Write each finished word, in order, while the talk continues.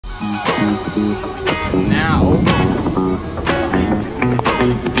Now.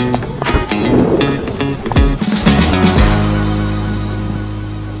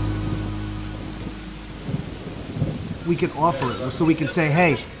 We could offer it, so we could say,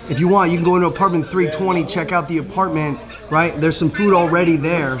 hey, if you want, you can go into apartment 320, check out the apartment, right? There's some food already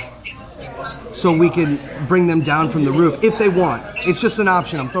there, so we can bring them down from the roof if they want. It's just an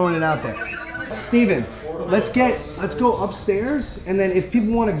option. I'm throwing it out there. Steven, let's go upstairs, and then if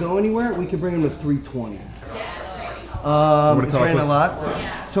people want to go anywhere, we can bring them to 320. It's raining a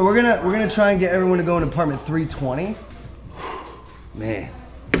lot, so we're gonna try and get everyone to go in apartment 320. Man.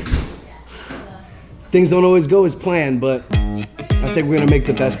 Things don't always go as planned, but I think we're gonna make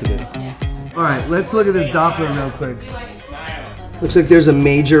the best of it. All right, let's look at this Doppler real quick. Looks like there's a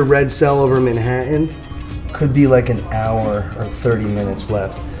major red cell over Manhattan. Could be like an hour or 30 minutes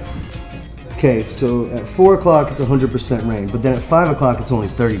left. Okay, so at 4 o'clock it's 100% rain, but then at 5 o'clock it's only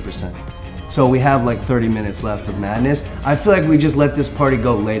 30%. So we have like 30 minutes left of madness. I feel like we just let this party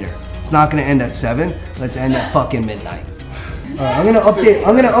go later. It's not gonna end at 7, let's end at fucking midnight. I'm gonna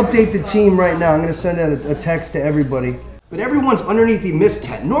update the team right now. I'm gonna send out a text to everybody. But everyone's underneath the mist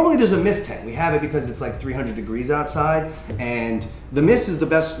tent. Normally there's a mist tent. We have it because it's like 300 degrees outside, and the mist is the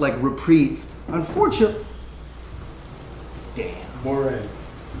best like reprieve. Unfortunately, damn. More rain.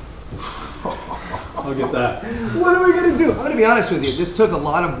 I'll get that. What are we gonna do? I'm gonna be honest with you. This took a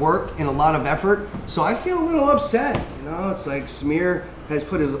lot of work and a lot of effort, so I feel a little upset. You know, it's like Samir has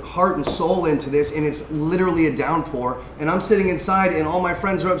put his heart and soul into this, and it's literally a downpour, and I'm sitting inside and all my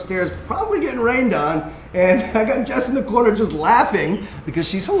friends are upstairs probably getting rained on, and I got Jess in the corner just laughing because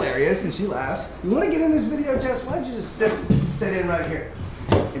she's hilarious and she laughs. You want to get in this video, Jess? Why don't you just sit in right here?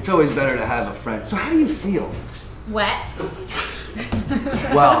 It's always better to have a friend. So how do you feel? Wet.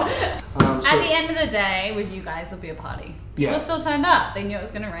 Well, at the end of the day, with you guys, it'll be a party. People still turned up. They knew it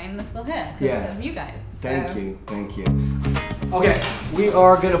was going to rain and they're still here because of you guys. So. Thank you. Okay, we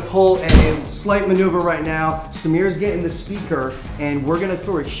are gonna pull a slight maneuver right now. Samir's getting the speaker, and we're gonna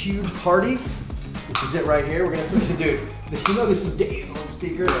throw a huge party. This is it right here. We're gonna throw, dude, you know this is days on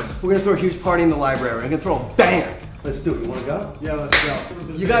speaker. We're gonna throw a huge party in the library. We're gonna throw a banger. Let's do it. You wanna go? Yeah, let's go.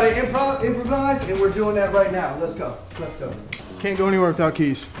 You gotta improvise, and we're doing that right now. Let's go. Let's go. Can't go anywhere without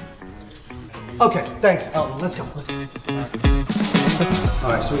keys. Okay, thanks, Elton. Let's go. Let's go.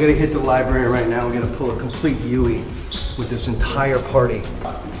 All right, so we're gonna hit the library right now. We're gonna pull a complete Yui with this entire party.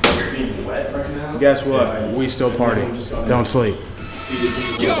 You're being wet right now. Guess what? We still party. Don't sleep.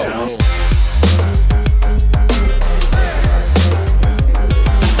 Go!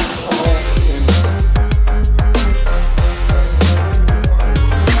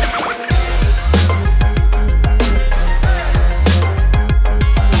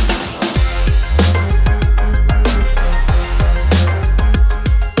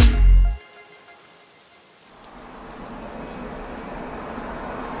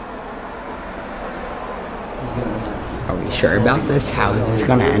 Are we sure about this? How is this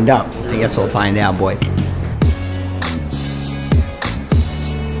gonna end up? I guess we'll find out, boys.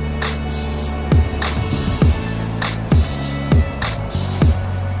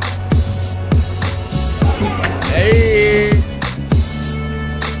 Hey!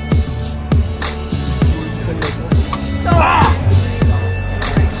 Ah!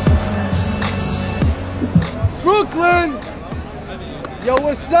 Brooklyn! Yo,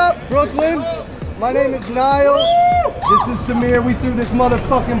 what's up, Brooklyn? My name is Nile. This is Samir. We threw this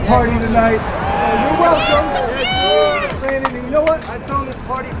motherfucking party tonight. You're welcome. And you know what? I've thrown this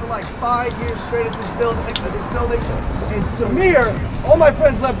party for like 5 years straight at this building. And Samir, all my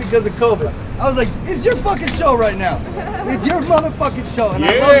friends left because of COVID. I was like, it's your fucking show right now. It's your motherfucking show. And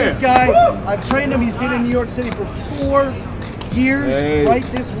I love this guy. I've trained him. He's been in New York City for 4 years right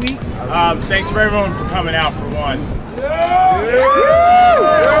this week. Thanks for everyone for coming out for one.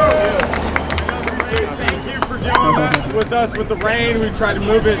 Thank you for joining with us with the rain. We tried to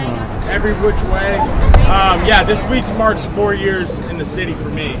move it every which way. Yeah, this week marks 4 years in the city for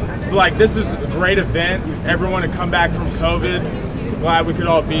me. So, like, this is a great event. Everyone to come back from COVID. Glad we could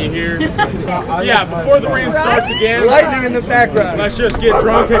all be here. Yeah, before the rain starts again. Lightning in the background. Let's just get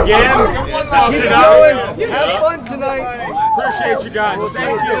drunk again. Keep going. Have fun tonight. Appreciate you guys.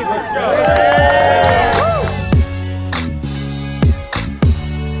 Thank you. Let's go.